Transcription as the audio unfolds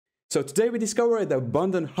So today we discovered the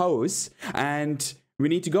abandoned house and we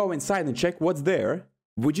need to go inside and check what's there.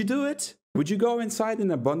 Would you do it? Would you go inside an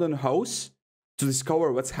abandoned house to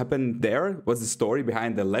discover what's happened there? What's the story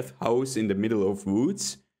behind the left house in the middle of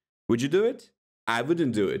woods? Would you do it? I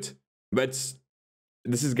wouldn't do it. But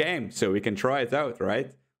this is game, so we can try it out,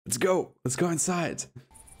 right? Let's go. Let's go inside.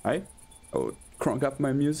 Hi. Oh, crank up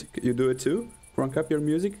my music. You do it too? Crank up your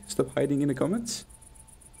music. Stop hiding in the comments.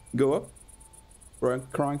 Go up.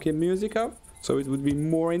 Crank your music up, so it would be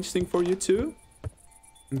more interesting for you too.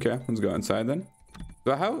 Okay, let's go inside then.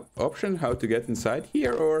 Do I have option how to get inside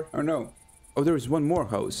here or no? Oh, there is one more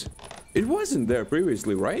house. It wasn't there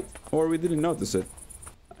previously, right? Or we didn't notice it.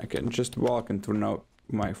 I can just walk and turn out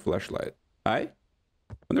my flashlight. Aye?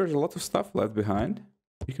 And there's a lot of stuff left behind.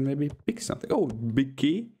 You can maybe pick something. Oh, big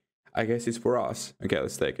key. I guess it's for us. Okay,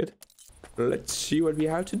 let's take it. Let's see what we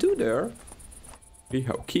have to do there. We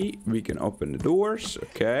have key. We can open the doors.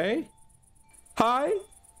 Okay. Hi?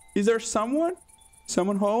 Is there someone?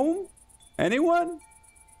 Someone home? Anyone?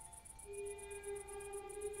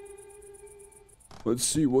 Let's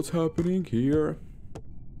see what's happening here.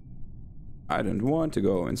 I don't want to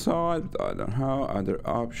go inside, but I don't have other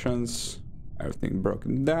options. Everything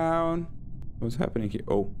broken down. What's happening here?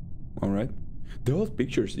 Oh, alright. The old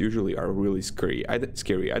pictures usually are really scary. I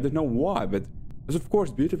don't know why, but it's of course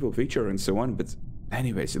beautiful picture and so on, but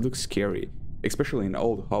anyways, it looks scary. Especially in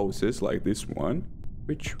old houses like this one.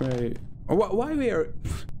 Which way? Oh, why we are...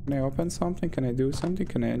 Can I open something? Can I do something?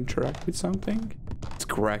 Can I interact with something? It's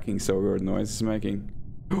cracking, so weird noise it's making.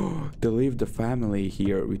 They leave the family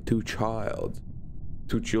here with two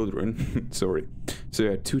children. Sorry. So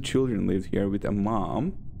yeah, 2 children live here with a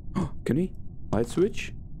mom. Can we light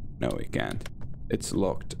switch? No, we can't. It's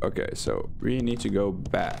locked. Okay, so we need to go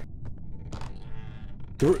back.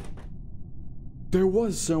 There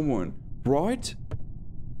was someone, right?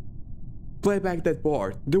 Play back that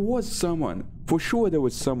part. There was someone. For sure there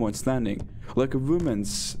was someone standing. Like a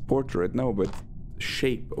woman's portrait. No, but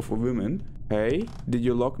shape of a woman. Hey, did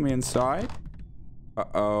you lock me inside?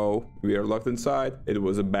 Uh-oh. We are locked inside. It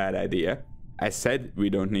was a bad idea. I said we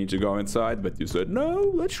don't need to go inside, but you said,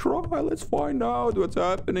 no, let's try. Let's find out what's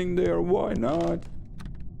happening there. Why not?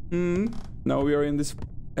 Now we are in this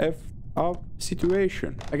F-up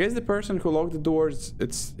situation. I guess the person who locked the doors,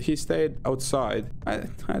 he stayed outside. I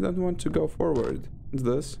don't want to go forward. What's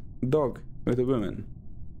this? Dog with a woman.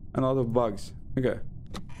 A lot of bugs. Okay.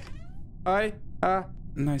 Hi.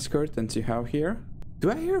 Nice curtains you have here.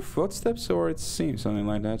 Do I hear footsteps or it seems something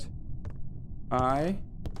like that? Hi.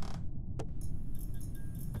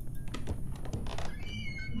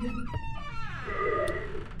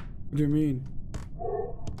 What do you mean?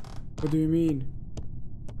 What do you mean?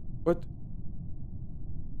 What?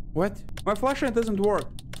 What? My flashlight doesn't work.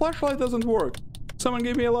 Flashlight doesn't work. Someone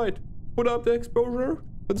give me a light. Put up the exposure.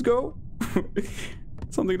 Let's go.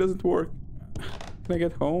 Something doesn't work. Can I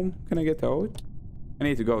get home? Can I get out? I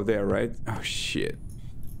need to go there, right? Oh shit.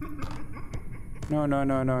 No.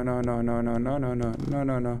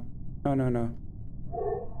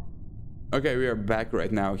 Okay, we are back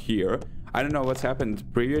right now here. I don't know what's happened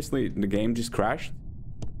previously. The game just crashed.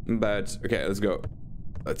 But okay, let's go.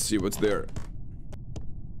 Let's see what's there.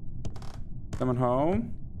 Someone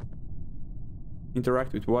home?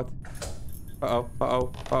 Interact with what?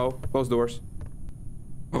 Uh-oh. Close doors.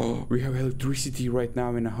 Oh, we have electricity right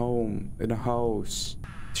now in a house.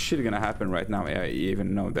 Shit gonna happen right now. I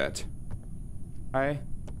even know that. Hi.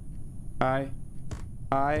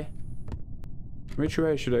 Which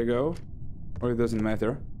way should I go? Or it doesn't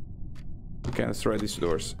matter. Okay, let's try these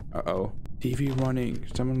doors. Uh-oh. TV running.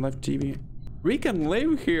 Someone left TV. We can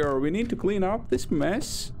live here. We need to clean up this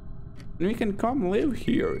mess. And we can come live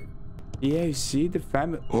here. Yeah, you see the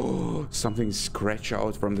family. Oh, something scratched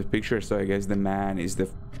out from the picture. So I guess the man is the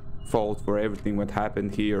fault for everything what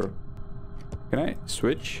happened here. Can I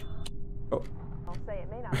switch? Oh. I'll say it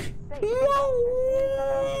may not be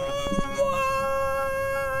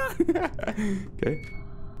safe. Okay.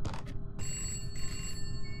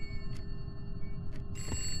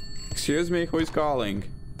 Excuse me, who is calling?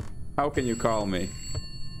 How can you call me?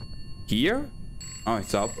 Here? Oh,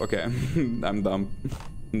 it's up. Okay. I'm dumb.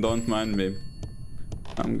 Don't mind me.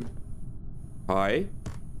 Hi?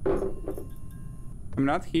 I'm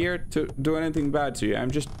not here to do anything bad to you. I'm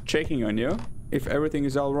just checking on you. If everything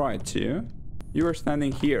is alright to you. You are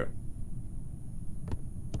standing here.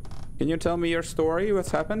 Can you tell me your story?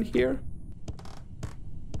 What's happened here?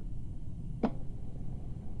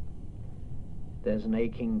 There's an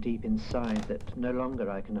aching deep inside that no longer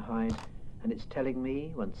I can hide, and it's telling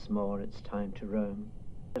me once more it's time to roam.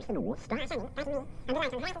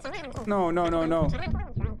 No.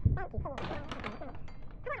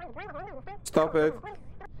 Stop it.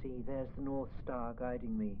 See, there's the North Star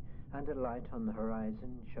guiding me, and a light on the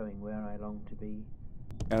horizon showing where I long to be.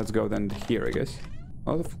 Yeah, let's go then here, I guess.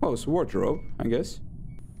 Oh, of course, wardrobe, I guess.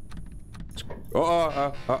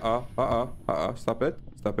 Stop it.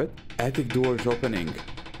 Stop it. Attic doors opening.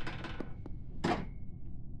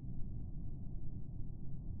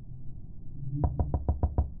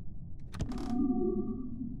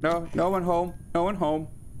 No, no one home. No one home.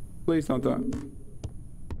 Please don't die.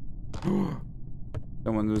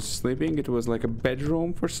 Someone was sleeping. It was like a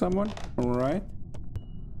bedroom for someone. Alright.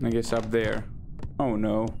 I guess up there. Oh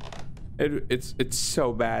no. It's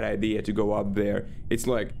so bad idea to go up there. It's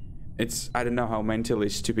like, I don't know how mentally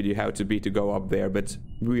stupid you have to be to go up there, but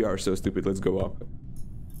we are so stupid. Let's go up.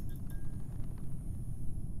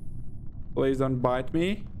 Please don't bite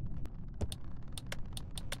me.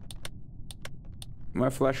 My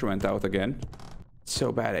flash went out again.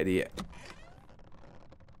 So bad idea.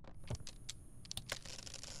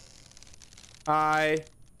 I'm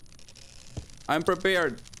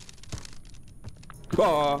prepared.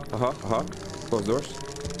 Close doors.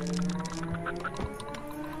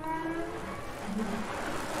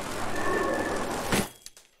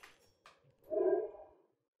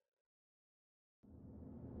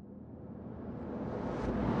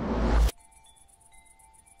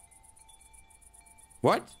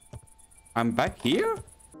 What? I'm back here?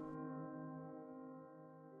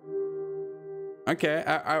 Okay,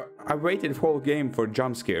 I waited the whole game for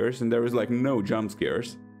jump scares and there was like no jump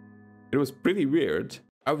scares. It was pretty weird.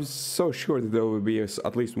 I was so sure that there would be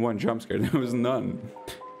at least one jump scare. There was none.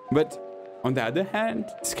 But on the other hand,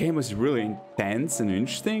 this game was really intense and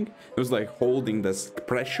interesting. It was like holding this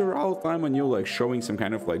pressure all the time on you, like showing some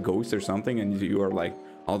kind of like ghost or something, and you are like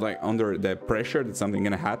all like under the pressure that something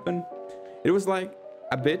gonna happen. It was like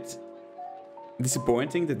a bit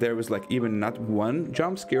disappointing that there was like even not one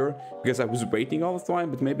jump scare because I was waiting all the time,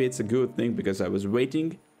 but maybe it's a good thing because I was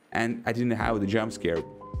waiting and I didn't have the jump scare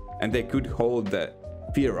and they could hold the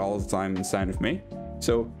fear all the time inside of me.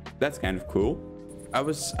 So that's kind of cool. I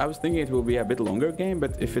was thinking it will be a bit longer game,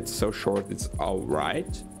 but if it's so short, it's all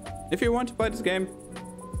right. If you want to play this game,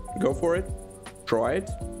 go for it. Try it.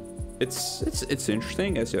 It's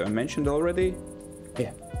interesting, as I mentioned already.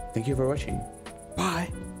 Yeah, thank you for watching.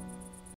 Bye.